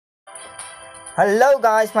Hello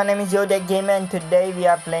guys, my name is Yodeck Gamer and today we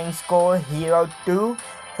are playing Score Hero 2.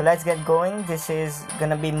 So let's get going. This is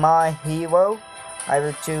gonna be my hero. I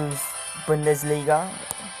will choose Bundesliga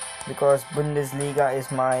because Bundesliga is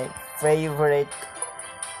my favorite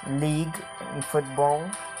league in football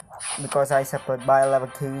because I support Bayer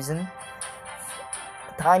Leverkusen.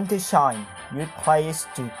 Time to shine. Youth players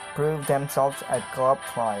to prove themselves at club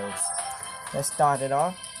trials. Let's start it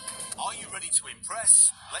off. Are you ready to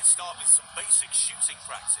impress? Let's start with some basic shooting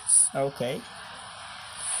practice. Okay.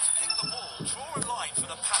 To kick the ball, draw a line for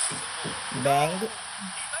the path of the ball. Bang. He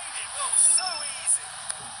made it look so easy.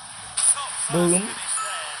 Top Boom. finish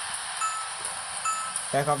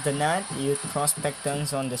there. Back of the net, youth prospect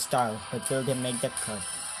turns on the style, but will they make that cut?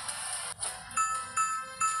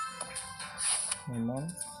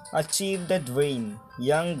 Achieve the dream.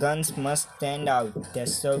 Young guns must stand out.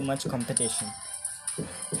 There's so much competition. Good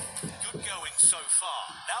going so far.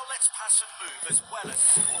 Now let's pass and move as well as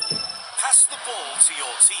score. Pass the ball to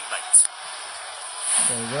your teammate.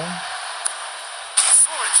 There you go.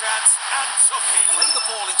 Saw a chance and took it. Play the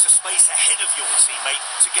ball into space ahead of your teammate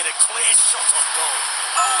to get a clear shot on goal.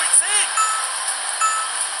 Oh, it's in!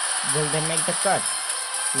 Will they make the cut?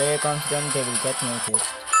 Player confident they will get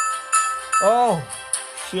noticed. Oh,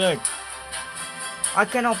 shit. I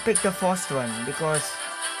cannot pick the first one because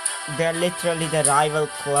they're literally the rival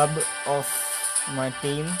club of my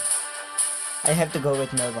team. I have to go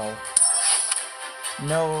with Millwall.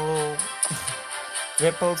 No.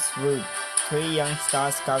 Ripples Root. 3 young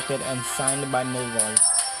stars scouted and signed by Millwall.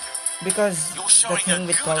 Because the thing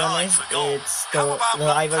with Colin is, it's the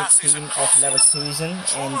rival team of Leverkusen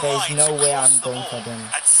and there's no way I'm going for them.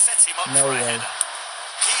 No way.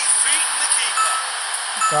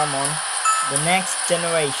 Come on. The next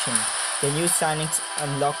generation. The new signings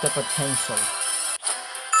unlock the potential.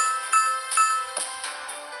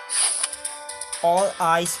 All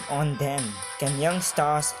eyes on them. Can young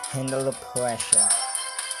stars handle the pressure?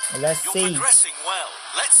 Let's see. You're progressing well.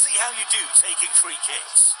 Let's see how you do taking free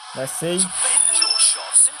kicks. Let's see. To bend your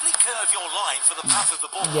shot, simply curve your line for the path of the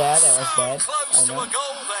ball. Yeah, that was so bad. Close I to know. a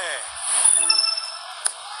goal there.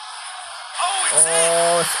 Oh, it's in.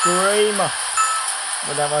 Oh, screamer!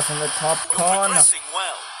 But that was in the top You're corner. progressing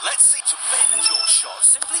well. Let's see to bend your shot.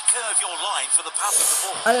 Simply curve your line for the path of the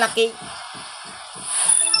ball. Unlucky.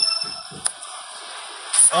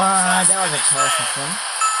 Ah, that was a perfect one.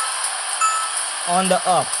 On the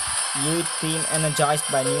up, youth team energized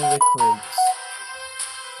by new recruits.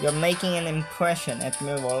 You're making an impression at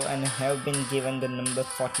Millwall and have been given the number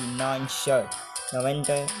 49 shirt. Now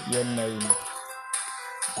enter your name.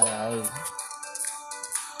 Wow.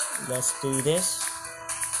 Let's do this.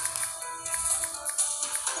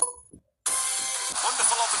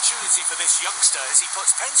 Wonderful opportunity for this youngster as he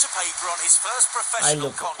puts pen to paper on his first I professional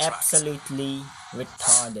look contract. absolutely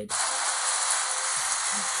retarded.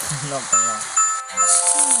 Not gonna lie.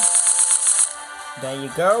 There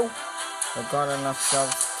you go. I got enough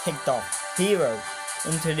self kicked off. Hero.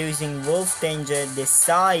 Introducing Wolf Danger,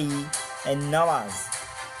 Desai, and Nawaz.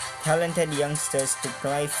 Talented youngsters to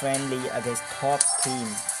play friendly against top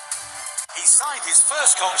teams. He signed his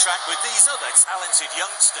first contract with these other talented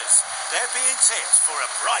youngsters. They're being tipped for a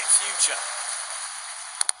bright future.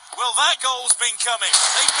 Well, that goal's been coming.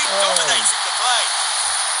 They've been dominating the play.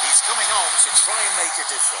 He's coming on to try and make a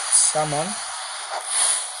difference. Come on.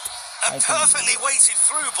 A perfectly weighted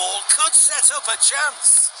through ball could set up a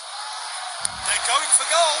chance. They're going for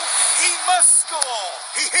goal. He must score.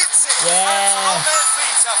 He hits it. Yeah. Fans on their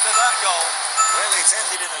feet after that goal. Well, it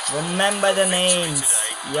ended in a draw. Remember the Victory names.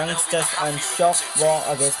 today. Youngsters They'll on be happy with shock the 2-2. war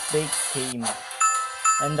against big team.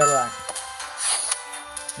 And the luck.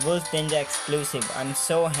 Wolf Danger exclusive. I'm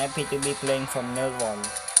so happy to be playing for Millwall.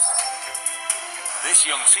 This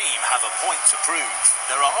young team have a point to prove.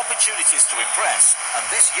 There are opportunities to impress, and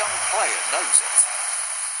this young player knows it.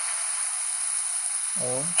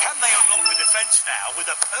 Oh. Can they unlock the defence now with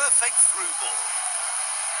a perfect through ball?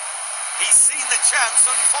 He's seen the chance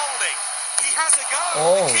unfolding. He has a go.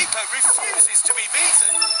 Oh. The keeper refuses to be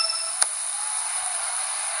beaten.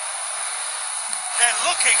 They're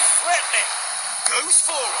looking threatening. Goes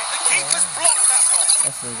for it. The keeper's blocked that one.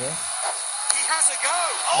 Let's do this. He has a go.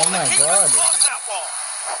 Oh my the keeper's God. blocked that one.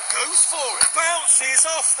 Goes for it. Bounces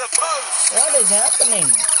off the post. What is happening?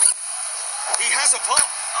 He has a pop.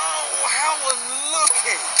 Oh, how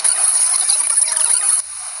unlucky.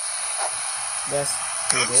 Let's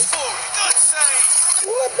do Goes this. for it. Good save.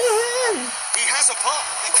 What the hell? He has a pop.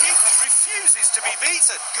 The keeper refuses to be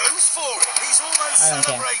beaten. Goes for it. He's almost I don't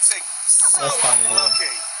care. celebrating. So Let's start it again.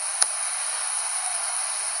 unlucky.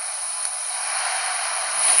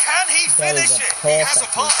 Can he That is finish a it? He has a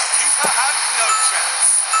perfect pop. Keeper had no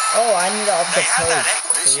Oh, I need to up the They had that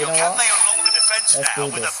pace. So you know Can what? they unlock the defence Let's now do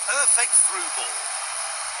with a this. perfect through ball?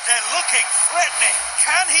 They're looking threatening.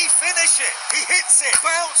 Can he finish it? He hits it.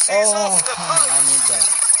 Bounces Oh, off the come on, I post. need that.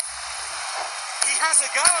 He has a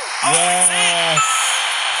go. Oh, it's in. Yes!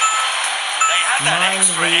 They had that Mind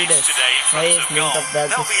extra edge readers. today in front Please of link goal. up that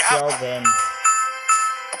to They'll be happy. show win.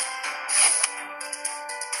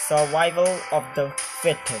 Survival of the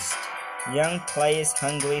fittest. Young players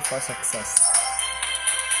hungry for success.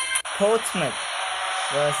 Portsmouth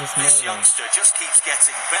versus This Norway. youngster just keeps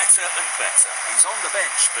getting better and better. He's on the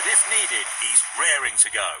bench, but if needed, he's raring to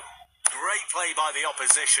go. Great play by the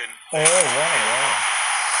opposition. Oh, wow.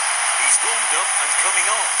 He's warmed up and coming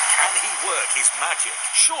on. Can he work his magic?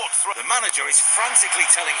 Short throw. The manager is frantically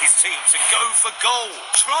telling his team to go for goal.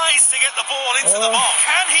 Tries to get the ball into the Oh. box.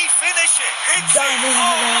 Can he finish it? Hits it. Diving Oh,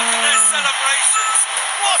 look at header. their celebrations.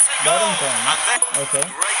 What a Bottom goal. corner. And then, Okay.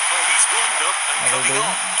 great play. He's warmed up and I will coming do.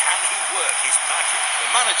 on. Can he work his magic? The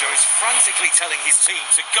manager is frantically telling his team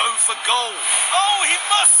to go for goal. Oh, he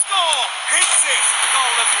must score. Hits it.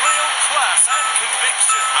 Goal of real class and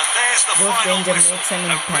conviction. And there's the Wolf final Danger whistle. makes an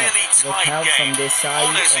A impact really with tight help game. from this side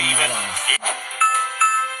Honours and even. others.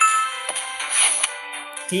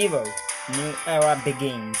 Hero, new era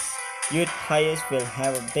begins. Youth players will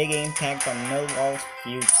have a big impact on Millwall's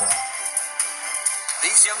future.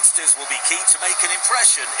 These youngsters will be keen to make an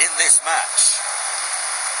impression in this match.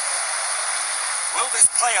 Will this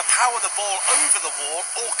player power the ball over the wall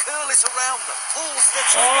or curl it around them? Pulls the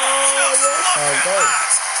trigger. Oh, Just yes. look Oh, at goal.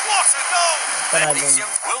 that. What a goal! But I These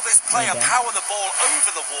don't will this player need that. power the ball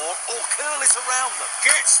over the wall or curl it around them?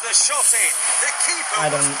 Gets the shot in. The keeper I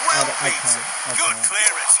was don't- well I beaten. can't. Good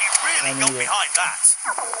clearance. He really I got knew it. behind that.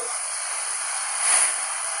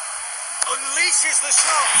 Unleashes the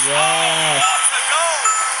shot. Yes. What a goal!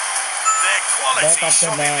 Their quality Back of the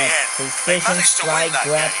shot in the net. end. They Precision managed to win strike that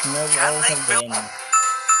grabs game. Millwall Can to they build? win.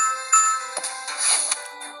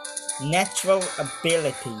 Natural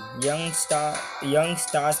ability. Young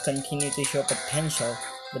stars continue to show potential,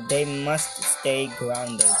 but they must stay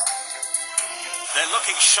grounded. They're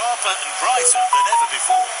looking sharper and brighter than ever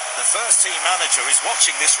before. The first team manager is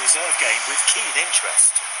watching this reserve game with keen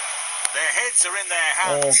interest. Their heads are in their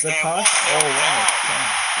Oh, hands. good They're pass. 1-0 Oh, wow.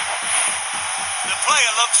 down. The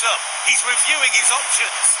player looks up. He's reviewing his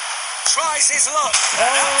options. Tries his luck. An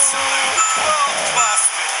absolute world-class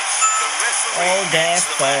finish. The referee All their ends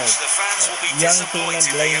the match. fault. The fans will be Young disappointed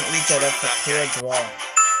teammates they blame only each other drew for that poor game. draw.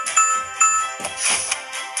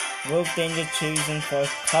 Wolf Danger chosen for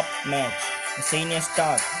top match. A senior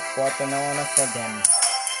start. What an honor for them.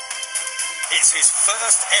 It's his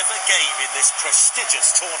first ever game in this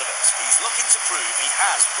prestigious tournament. He's looking to prove he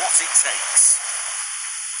has what it takes.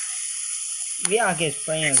 Viag is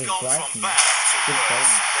playing It's with gone from Brighton. bad to Good worse.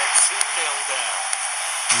 game. They're 2-0 down.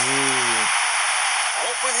 Good.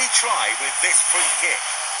 What will he try with this free kick?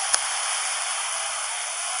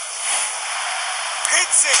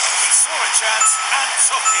 Hits it. He saw a chance and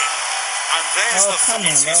took it. And there's Oh, the come on,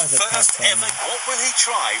 it's that his was a tough first one. ever. What will he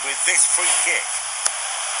try with this free kick?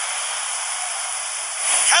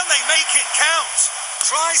 Can they make it count?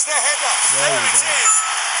 Tries the header. There There you it go. is.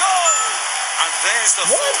 Goal! And there's the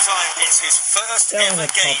What? full-time. It's his first That was ever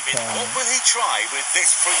a game. tough one. What will he try with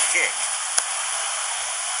this free kick?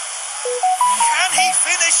 Can he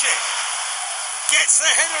finish it? Gets the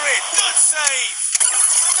header in. Good save.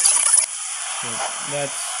 Good.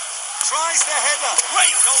 That's Tries the header. Great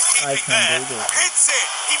I goalkeeping can't there. do this. Hits it.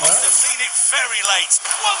 He must What? have seen it very late.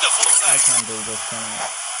 Wonderful I save. can't do this thing.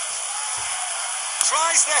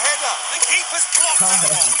 Tries the header. The keeper's blocked How that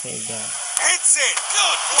has one. he saved that? Hits it.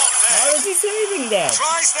 Good block How there. is he saving that?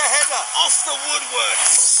 Tries the header. Off the woodwork.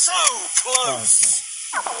 So close.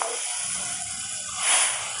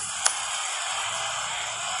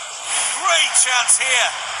 Great chance here.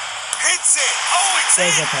 Hits it. Oh, it's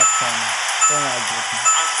There's a in. top corner. Don't like it.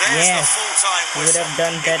 And there's Yes, the full-time he would whistle. have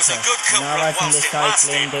done It was better. a good cover Now up I think whilst the it side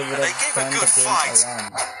lasted, lane they would and they have gave a turned the good game fight.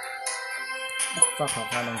 around. Fuck off,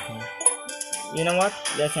 I don't care. You know what?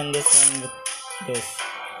 Let's end this one with this.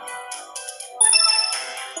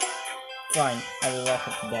 Fine, I will walk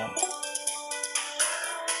up to that.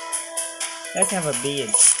 Let's have a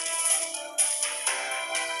beard.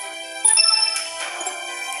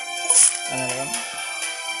 Another one.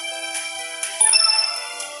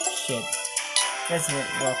 Shit. Let's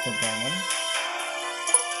walk with that one.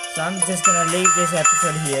 So I'm just gonna leave this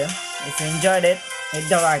episode here. If you enjoyed it, hit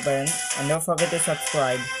the like button and don't forget to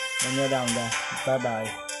subscribe when you're down there. Bye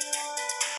bye.